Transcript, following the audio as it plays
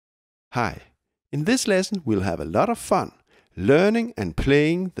Hi, in this lesson we'll have a lot of fun learning and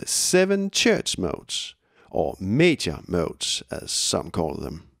playing the 7 church modes, or major modes as some call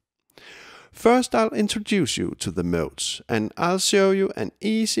them. First I'll introduce you to the modes, and I'll show you an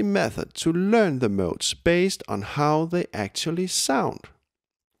easy method to learn the modes based on how they actually sound.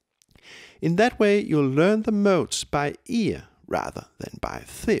 In that way you'll learn the modes by ear rather than by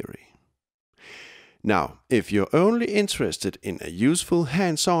theory. Now, if you're only interested in a useful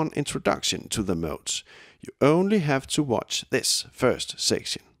hands-on introduction to the modes, you only have to watch this first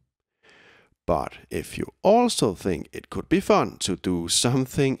section. But if you also think it could be fun to do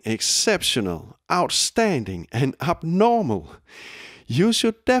something exceptional, outstanding and abnormal, you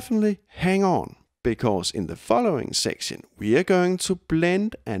should definitely hang on, because in the following section we are going to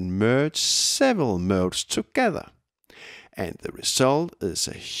blend and merge several modes together. And the result is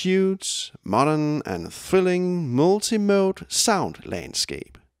a huge, modern and thrilling multi-mode sound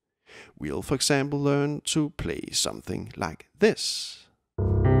landscape. We'll, for example, learn to play something like this.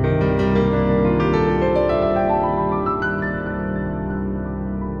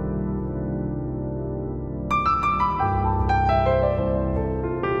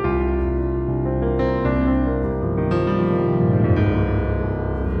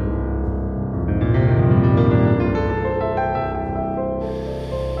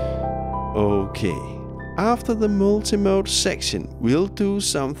 Okay, after the multi-mode section, we'll do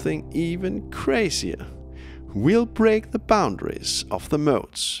something even crazier. We'll break the boundaries of the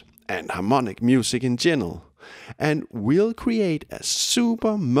modes and harmonic music in general, and we'll create a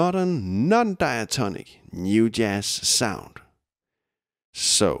super modern non-diatonic new jazz sound.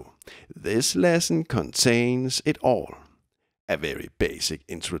 So, this lesson contains it all. A very basic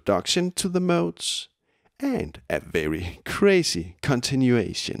introduction to the modes, and a very crazy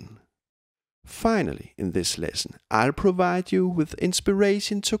continuation. Finally, in this lesson, I'll provide you with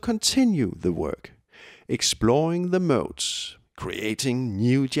inspiration to continue the work, exploring the modes, creating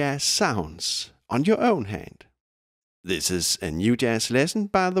new jazz sounds on your own hand. This is a new jazz lesson,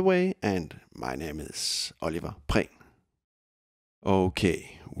 by the way, and my name is Oliver Prehn.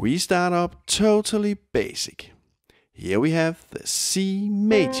 Okay, we start up totally basic. Here we have the C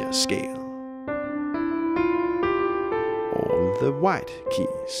major scale. All the white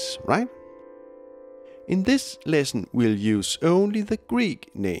keys, right? In this lesson we'll use only the Greek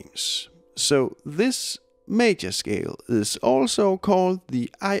names, so this major scale is also called the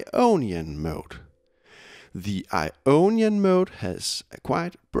Ionian mode. The Ionian mode has a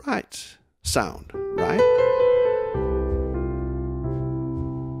quite bright sound, right?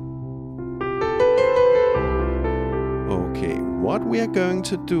 Okay, what we are going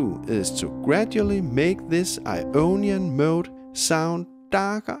to do is to gradually make this Ionian mode sound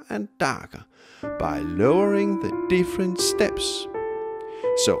darker and darker by lowering the different steps.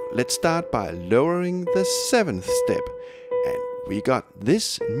 So let's start by lowering the 7th step, and we got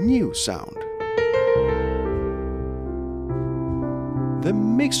this new sound. The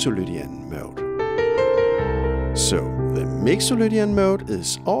Mixolydian mode. So the Mixolydian mode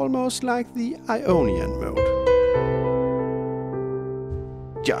is almost like the Ionian mode,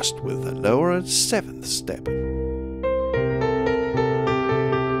 just with a lowered 7th step.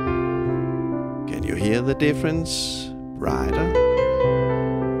 You hear the difference? Brighter,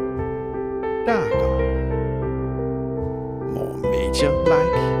 darker, more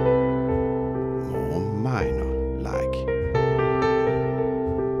major-like, more minor-like.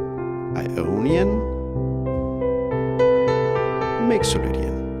 Ionian,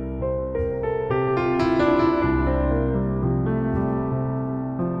 Mixolydian.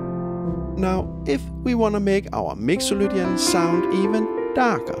 Now, if we want to make our Mixolydian sound even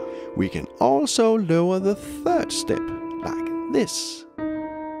darker, we can also lower the 3rd step, like this.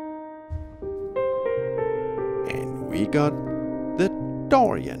 And we got the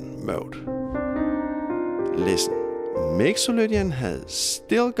Dorian mode. Listen, Mixolydian has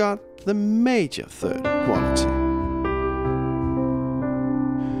still got the major 3rd quality.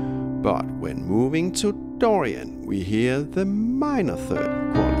 But when moving to Dorian, we hear the minor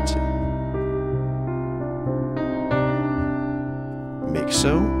 3rd quality.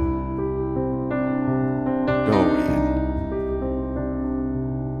 Mixo, Dorian.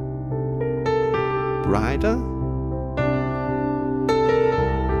 Brighter,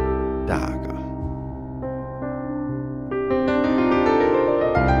 darker.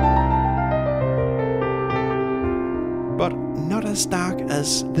 But not as dark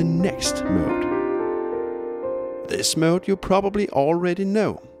as the next mode. This mode you probably already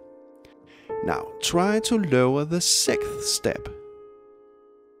know. Now try to lower the 6th step.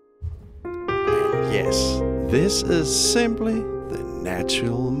 And yes, this is simply the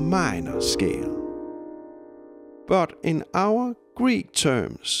natural minor scale. But in our Greek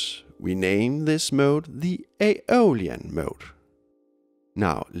terms, we name this mode the Aeolian mode.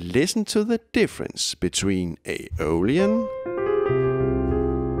 Now listen to the difference between Aeolian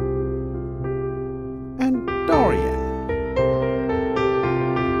and Dorian.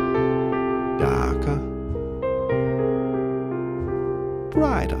 Darker,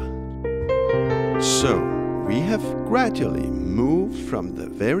 brighter. So we have gradually moved from the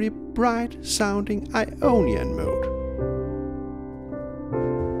very bright sounding Ionian mode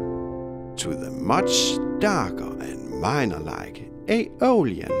to the much darker and minor-like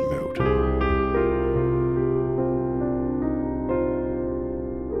Aeolian mode.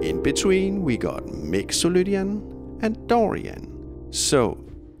 In between we got Mixolydian and Dorian, so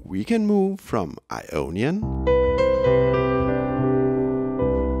we can move from Ionian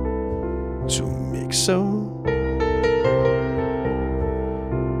to Mixo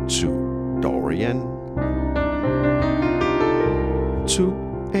to Dorian to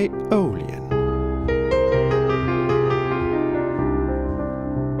Aeolian.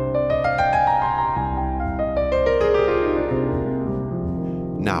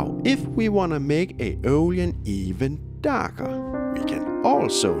 Now, if we want to make Aeolian even darker, we can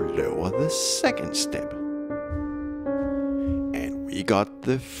also lower the second step. And we got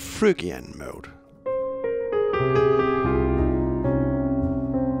the Phrygian mode.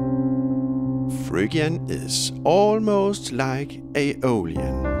 Phrygian is almost like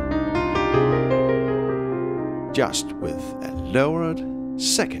Aeolian, just with a lowered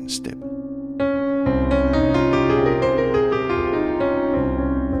second step.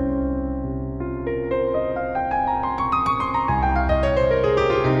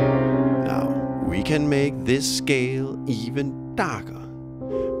 We can make this scale even darker.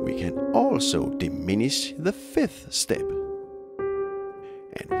 We can also diminish the fifth step.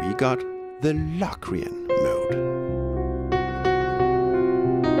 And we got the Locrian mode.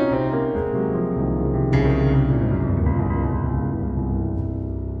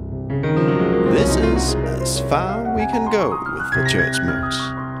 This is as far we can go with the church modes,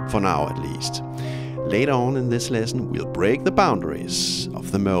 for now at least. Later on in this lesson we'll break the boundaries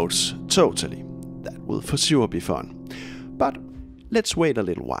of the modes totally. That will for sure be fun. But let's wait a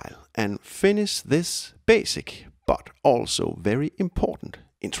little while and finish this basic but also very important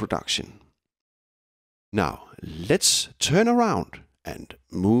introduction. Now let's turn around and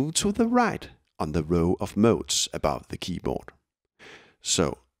move to the right on the row of modes above the keyboard.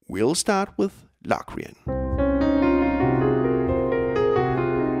 So we'll start with Locrian.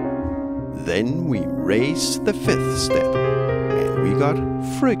 Then we raise the fifth step and we got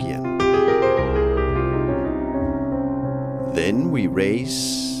Phrygian. Then we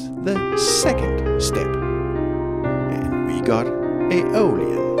raise the second step and we got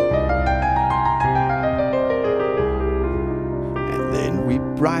Aeolian. And then we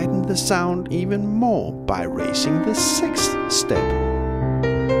brighten the sound even more by raising the sixth step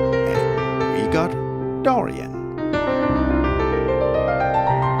and we got Dorian.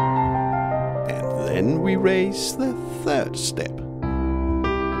 And then we raise the third step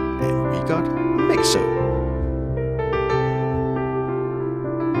and we got Mixo.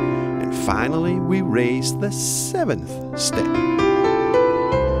 Finally, we raised the seventh step.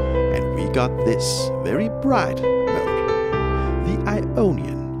 And we got this very bright mode, the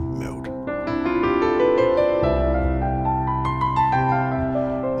Ionian mode.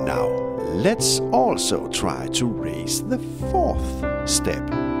 Now, let's also try to raise the fourth step.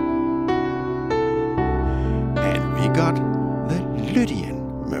 And we got the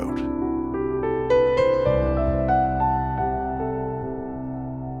Lydian mode.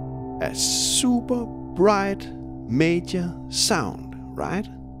 A super bright major sound, right?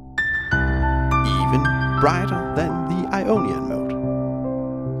 Even brighter than the Ionian mode.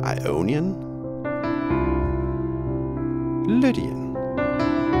 Ionian, Lydian.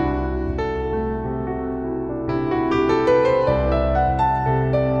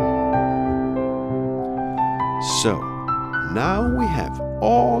 So, now we have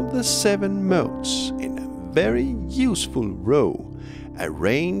all the 7 modes in a very useful row,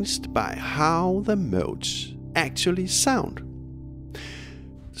 arranged by how the modes actually sound.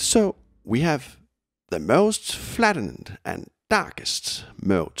 So we have the most flattened and darkest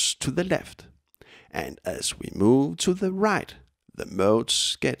modes to the left, and as we move to the right, the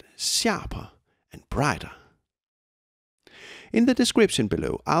modes get sharper and brighter. In the description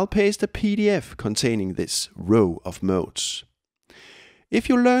below, I'll paste a PDF containing this row of modes. If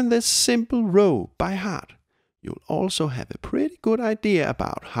you learn this simple row by heart, you'll also have a pretty good idea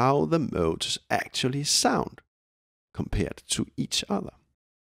about how the modes actually sound, compared to each other.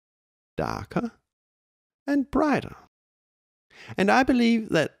 Darker and brighter. And I believe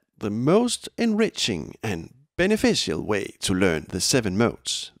that the most enriching and beneficial way to learn the 7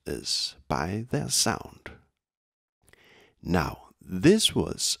 modes is by their sound. Now, this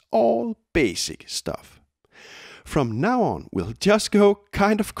was all basic stuff. From now on, we'll just go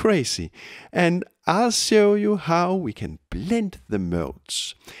kind of crazy, and I'll show you how we can blend the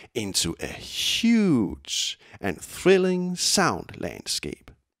modes into a huge and thrilling sound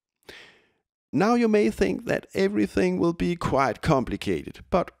landscape. Now you may think that everything will be quite complicated,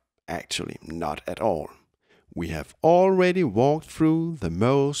 but actually not at all. We have already walked through the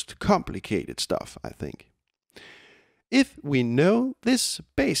most complicated stuff, I think. If we know this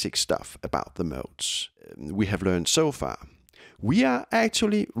basic stuff about the modes we have learned so far, we are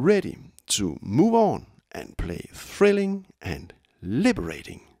actually ready to move on and play thrilling and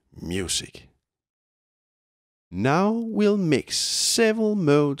liberating music. Now we'll mix several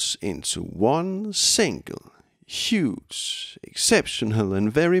modes into one single, huge, exceptional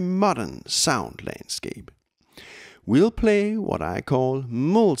and very modern sound landscape. We'll play what I call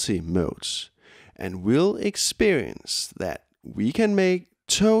multi-modes, and we'll experience that we can make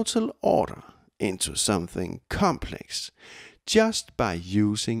total order into something complex just by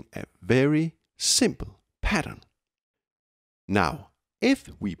using a very simple pattern. Now, if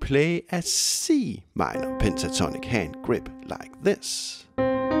we play a C minor pentatonic hand grip like this,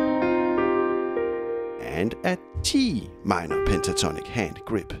 and a G minor pentatonic hand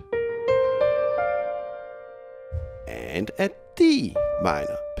grip, and a D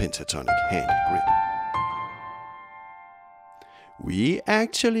minor pentatonic hand grip, we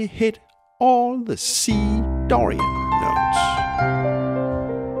actually hit all the C Dorian notes.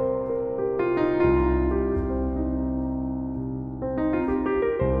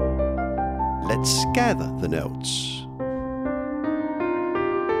 Let's gather the notes.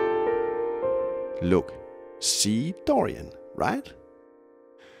 Look, C Dorian, right?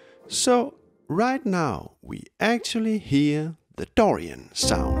 So right now we actually hear the Dorian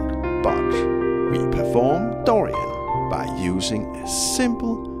sound, but we perform Dorian by using a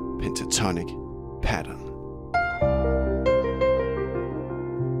simple pentatonic pattern.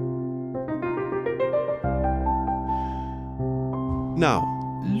 Now,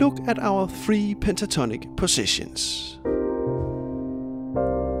 look at our 3 pentatonic positions.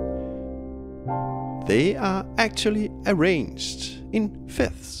 They are actually arranged in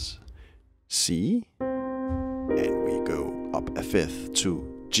fifths. C, and we go up a fifth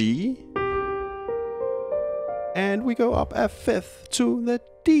to G, and we go up a fifth to the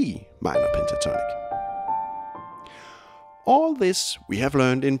D minor pentatonic. All this we have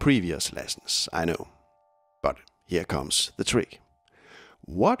learned in previous lessons, I know. But here comes the trick.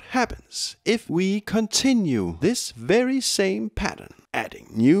 What happens if we continue this very same pattern, adding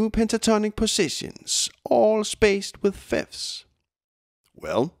new pentatonic positions, all spaced with fifths?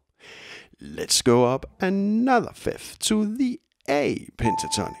 Well, let's go up another fifth to the A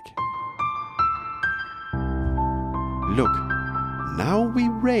pentatonic. Look, now we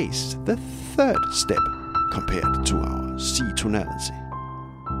raise the 3rd step compared to our C tonality.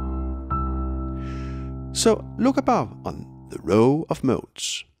 So look above on the row of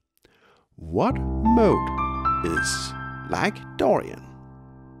modes. What mode is like Dorian,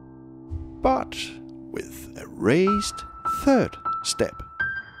 but with a raised 3rd step?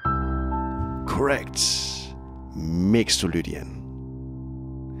 Correct, Mixolydian.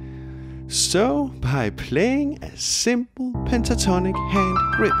 So, by playing a simple pentatonic hand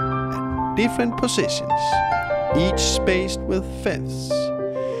grip at different positions, each spaced with fifths,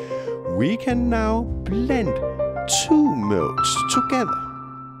 we can now blend 2 modes together.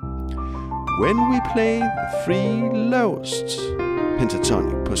 When we play the 3 lowest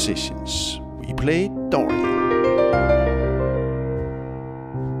pentatonic positions, we play Dorian.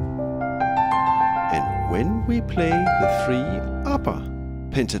 And when we play the 3 upper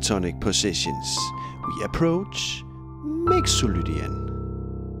pentatonic positions, we approach Mixolydian.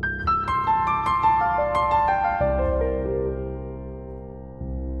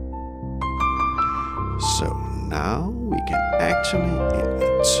 So now we can actually, in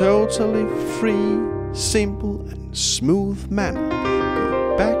a totally free, simple and smooth manner,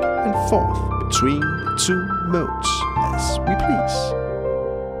 go back and forth between the 2 modes as we please.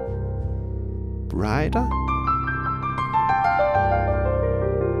 Brighter,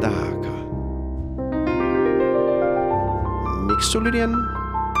 darker, Mixolydian,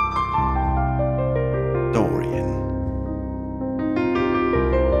 Dorian,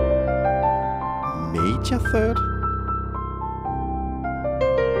 major 3rd,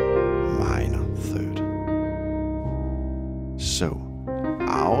 minor 3rd.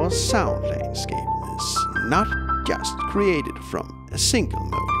 our sound landscape is not just created from a single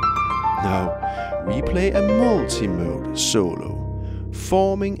mode. No, we play a multi-mode solo,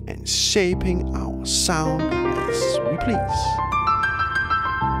 forming and shaping our sound as we please.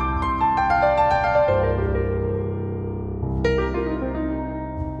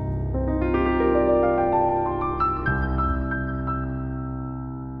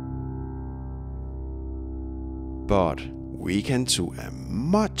 But we can to a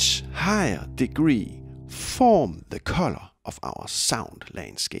much higher degree form the color of our sound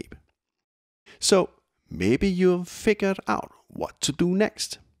landscape. So maybe you've figured out what to do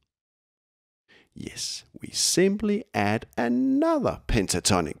next. Yes, we simply add another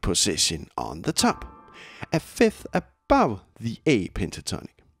pentatonic position on the top, a fifth above the A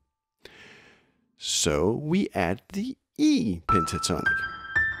pentatonic. So we add the E pentatonic.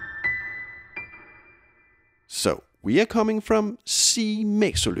 So we are coming from C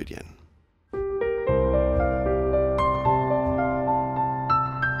mixolydian.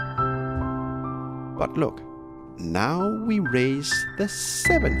 But look, now we raise the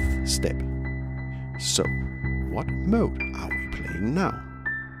 7th step. So what mode are we playing now?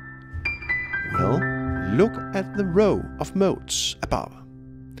 Well, look at the row of modes above.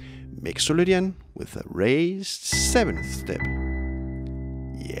 Mixolydian with a raised 7th step.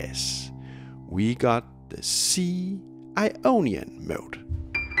 Yes, we got the C Ionian mode.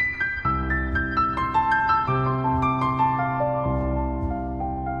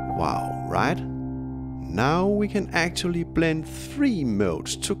 Wow, right? Now we can actually blend 3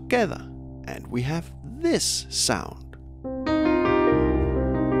 modes together and we have this sound.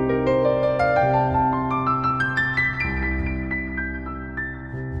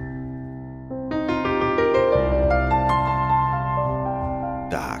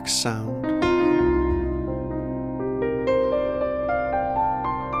 Dark sound.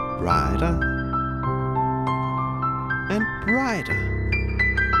 Brighter and brighter.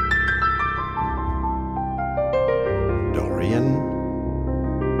 Dorian,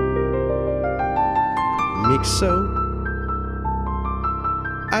 Mixo,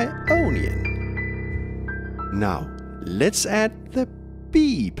 Ionian. Now let's add the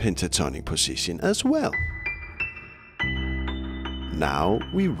B pentatonic position as well. Now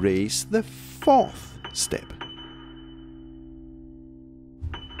we raise the 4th step.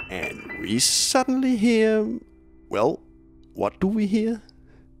 And we suddenly hear, well, what do we hear?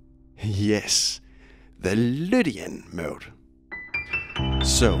 Yes, the Lydian mode.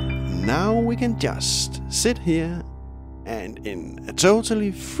 So now we can just sit here and in a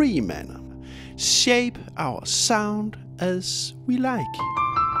totally free manner shape our sound as we like.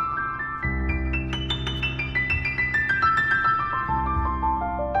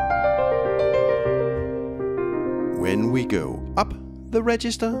 When we go up the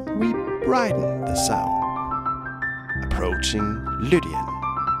register, we brighten the sound, approaching Lydian.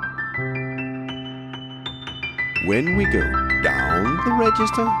 When we go down the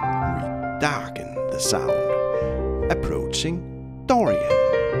register, we darken the sound, approaching Dorian.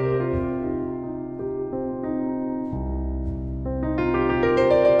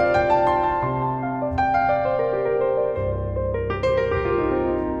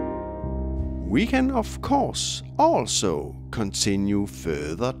 We can of course also continue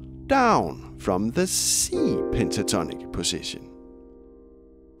further down from the C pentatonic position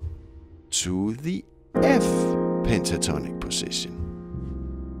to the F pentatonic position.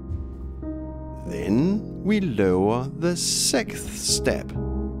 Then we lower the 6th step.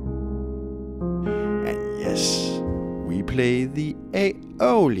 And yes, we play the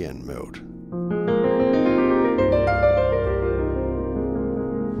Aeolian mode.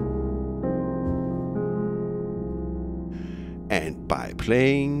 And by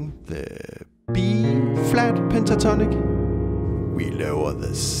playing the B flat pentatonic, we lower the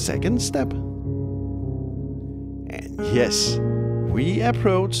 2nd step. And yes, we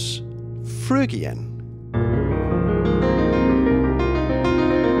approach Phrygian.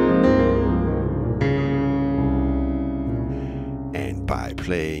 And by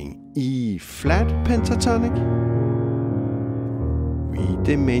playing E flat pentatonic, we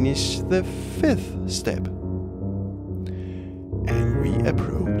diminish the 5th step. And we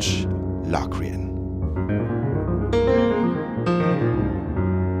approach Locrian.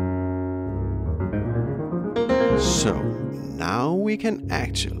 So now we can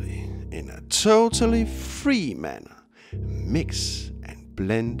actually, in a totally free manner, mix and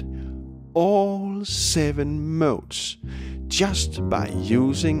blend all 7 modes just by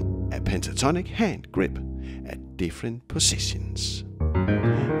using a pentatonic hand grip at different positions.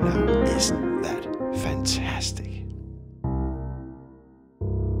 Now isn't that fantastic?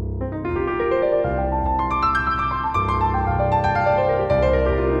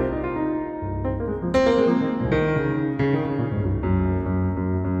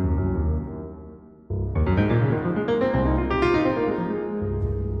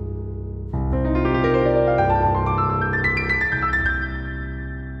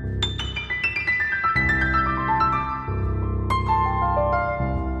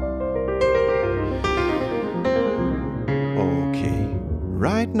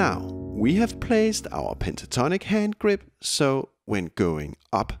 Right now, we have placed our pentatonic hand grip, so when going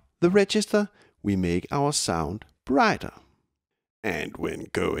up the register, we make our sound brighter. And when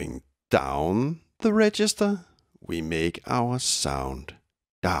going down the register, we make our sound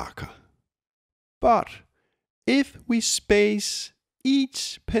darker. But if we space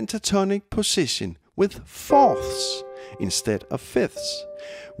each pentatonic position with fourths instead of fifths,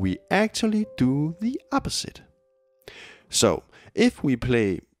 we actually do the opposite. So, if we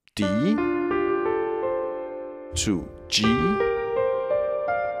play D to G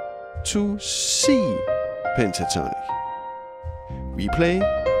to C pentatonic, we play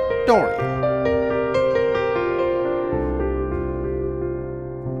Dorian.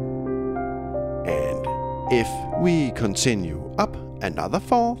 And if we continue up another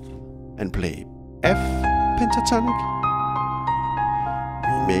fourth and play F pentatonic,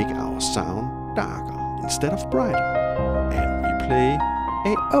 we make our sound darker instead of brighter, and we play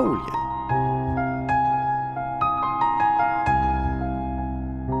Aeolian.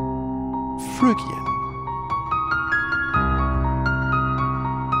 Phrygian.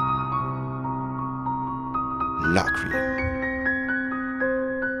 Locrian.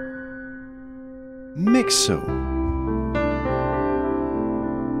 Mixo.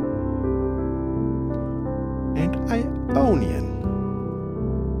 And Ionian.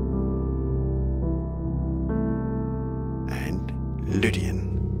 And Lydian.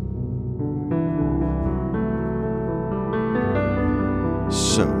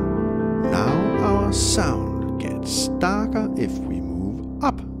 So, now our sound gets darker if we move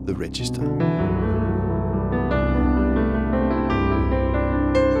up the register.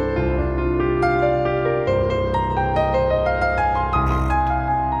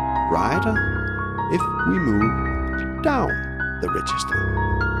 Brighter if we move down the register.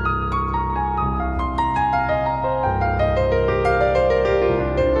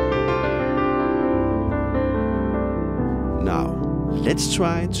 Now, let's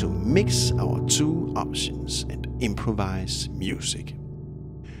try to mix our two options and improvise music.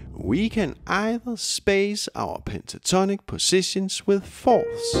 We can either space our pentatonic positions with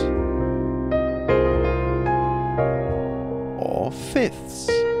fourths or fifths.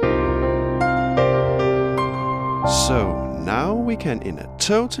 So now we can, in a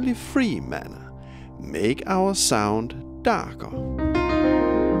totally free manner, make our sound darker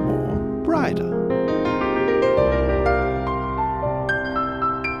or brighter.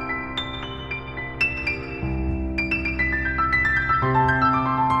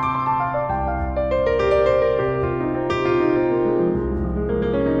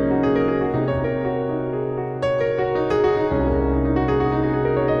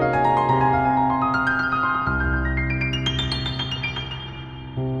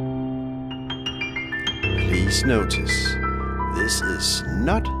 Please notice, this is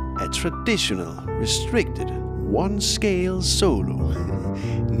not a traditional, restricted, one-scale solo.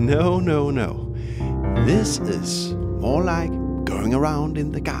 No, no, no. This is more like going around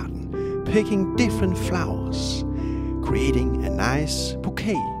in the garden, picking different flowers, creating a nice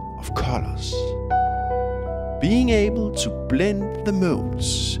bouquet of colors. Being able to blend the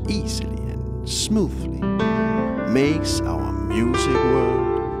modes easily and smoothly makes our music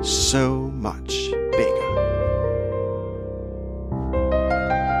world so much bigger.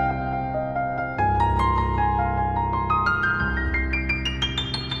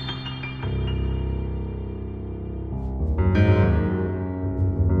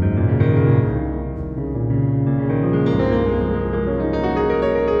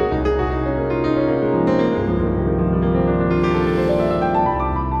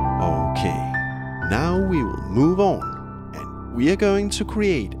 Move on, and we are going to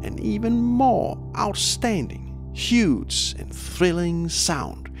create an even more outstanding, huge and thrilling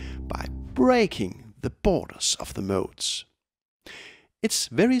sound by breaking the borders of the modes. It's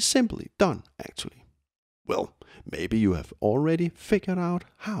very simply done, actually. Well, maybe you have already figured out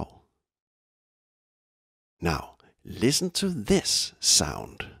how. Now, listen to this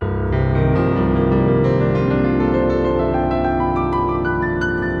sound.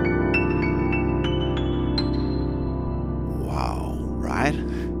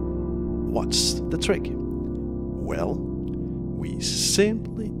 What's the trick? Well, we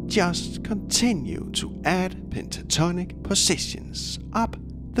simply just continue to add pentatonic positions up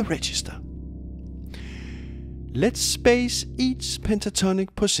the register. Let's space each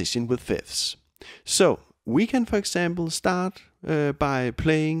pentatonic position with fifths. So, we can, for example, start by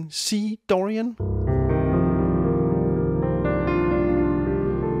playing C Dorian.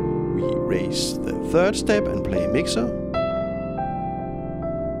 We raise the third step and play mixo.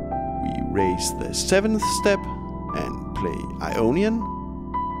 Raise the seventh step and play Ionian.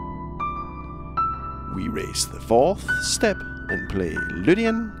 we raise the fourth step and play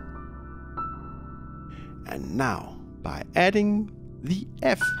Lydian. And now, by adding the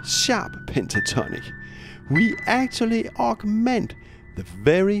F-sharp pentatonic, we actually augment the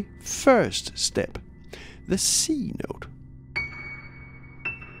very first step, the C note.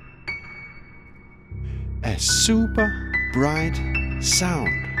 A super bright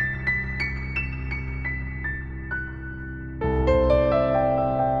sound.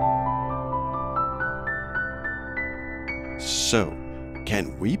 So,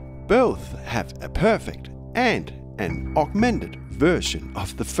 can we both have a perfect and an augmented version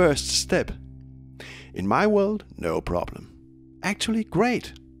of the first step? In my world, no problem. Actually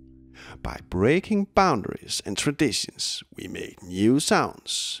great. By breaking boundaries and traditions, we make new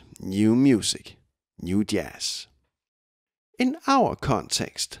sounds, new music, new jazz. In our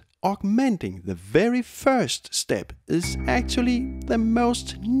context, augmenting the very first step is actually the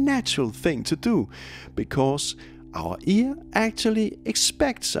most natural thing to do, because our ear actually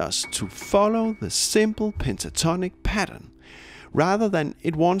expects us to follow the simple pentatonic pattern, rather than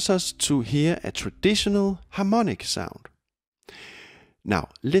it wants us to hear a traditional harmonic sound. Now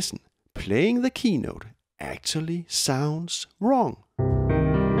listen, playing the keynote actually sounds wrong.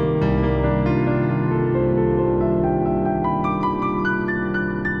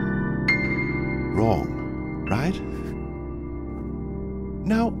 Wrong, right?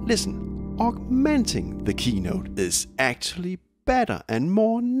 Now listen. Augmenting the keynote is actually better and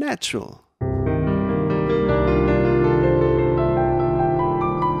more natural.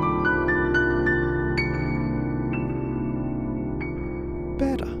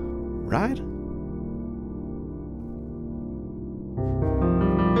 Better, right?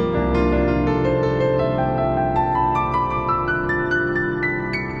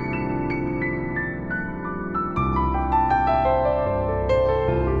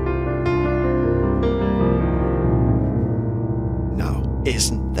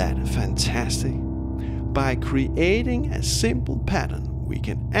 Isn't that fantastic? By creating a simple pattern, we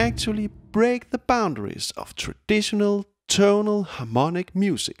can actually break the boundaries of traditional tonal harmonic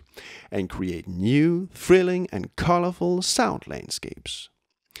music and create new, thrilling and colorful sound landscapes.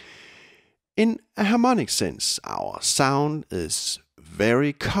 In a harmonic sense, our sound is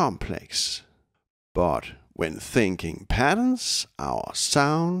very complex, but when thinking patterns, our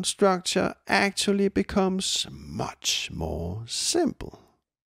sound structure actually becomes much more simple.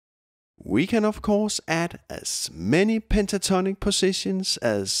 We can of course add as many pentatonic positions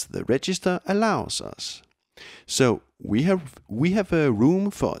as the register allows us. So we have a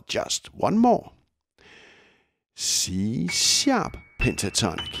room for just one more. C-sharp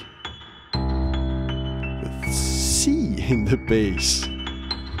pentatonic with C in the bass.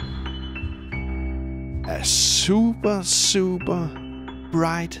 A super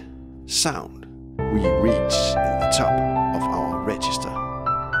bright sound we reach in the top of our register.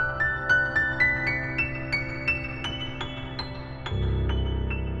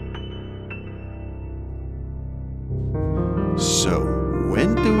 So,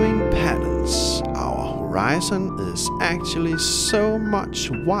 when doing patterns, our horizon is actually so much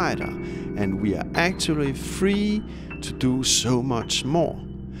wider and we are actually free to do so much more.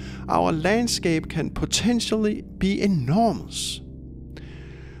 Our landscape can potentially be enormous.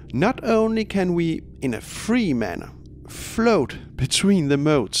 Not only can we, in a free manner, float between the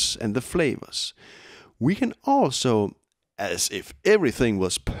modes and the flavors, we can also, as if everything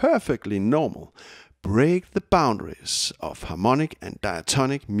was perfectly normal, break the boundaries of harmonic and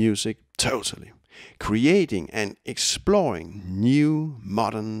diatonic music totally, creating and exploring new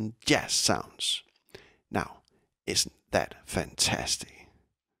modern jazz sounds. Now, isn't that fantastic?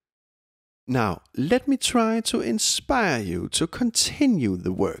 Now, let me try to inspire you to continue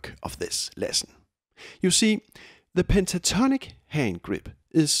the work of this lesson. You see, the pentatonic hand grip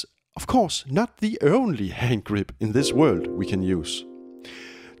is, of course, not the only hand grip in this world we can use.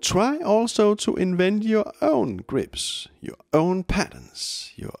 Try also to invent your own grips, your own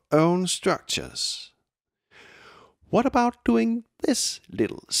patterns, your own structures. What about doing this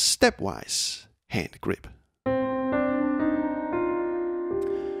little stepwise hand grip?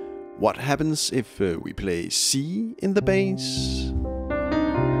 What happens if we play C in the bass?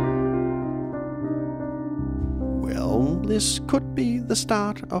 Well, this could be the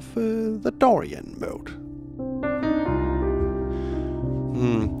start of the Dorian mode.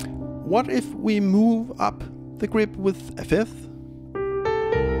 What if we move up the grip with a fifth?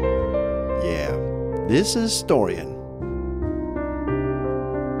 Yeah, this is Dorian.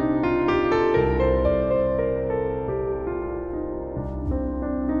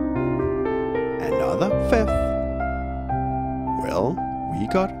 Another fifth. Well, we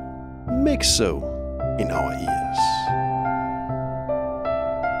got mixo. in our ears.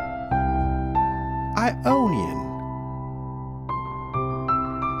 Ionian.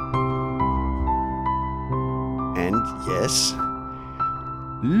 And yes,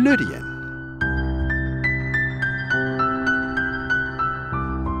 Lydian.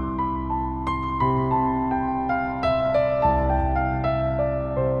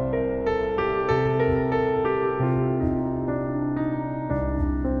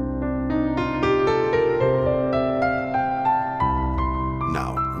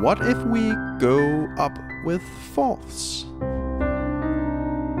 Now, what if we go up with fourths?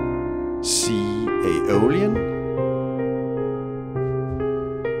 C Aeolian.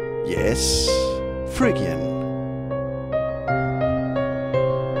 Yes, Phrygian.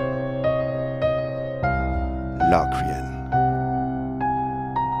 Locrian.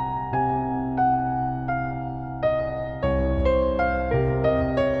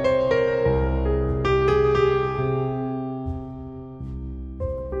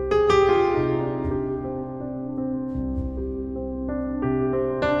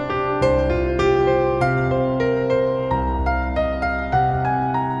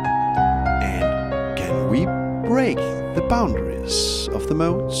 Break the boundaries of the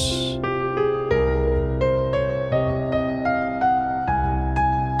modes.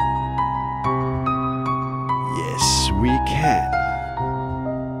 Yes, we can.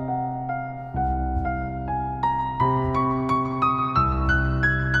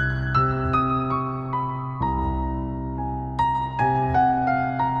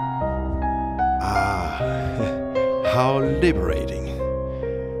 Ah, how liberating.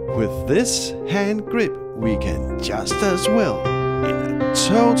 With this hand grip, we can just as well, in a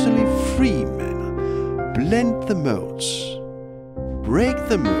totally free manner, blend the modes, break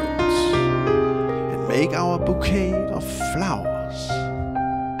the modes, and make our bouquet of flowers.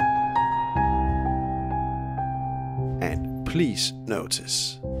 And please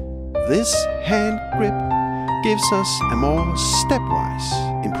notice, this hand grip gives us a more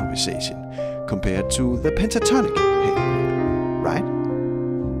stepwise improvisation compared to the pentatonic hand grip, right?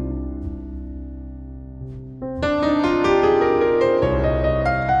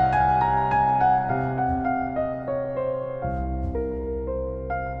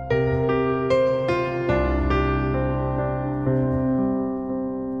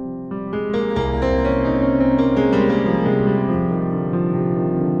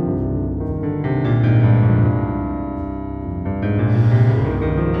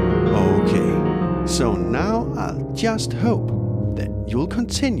 So now I'll just hope that you'll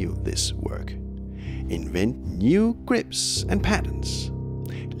continue this work. Invent new grips and patterns.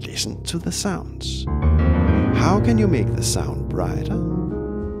 Listen to the sounds. How can you make the sound brighter?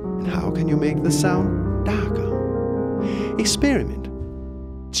 And how can you make the sound darker? Experiment.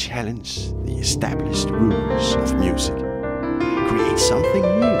 Challenge the established rules of music. Create something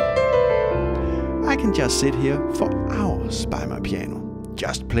new. I can just sit here for hours by my piano,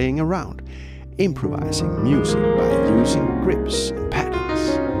 just playing around, improvising music by using grips and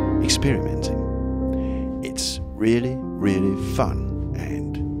patterns, experimenting. It's really, really fun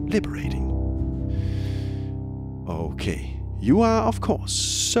and liberating. Okay, you are of course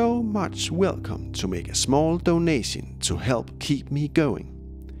so much welcome to make a small donation to help keep me going.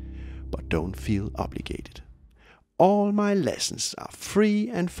 But don't feel obligated. All my lessons are free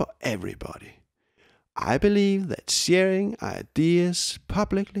and for everybody. I believe that sharing ideas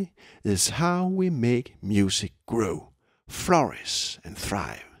publicly is how we make music grow, flourish and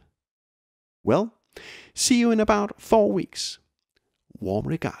thrive. Well, see you in about 4 weeks. Warm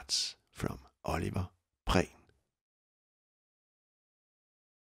regards from Oliver Prehn.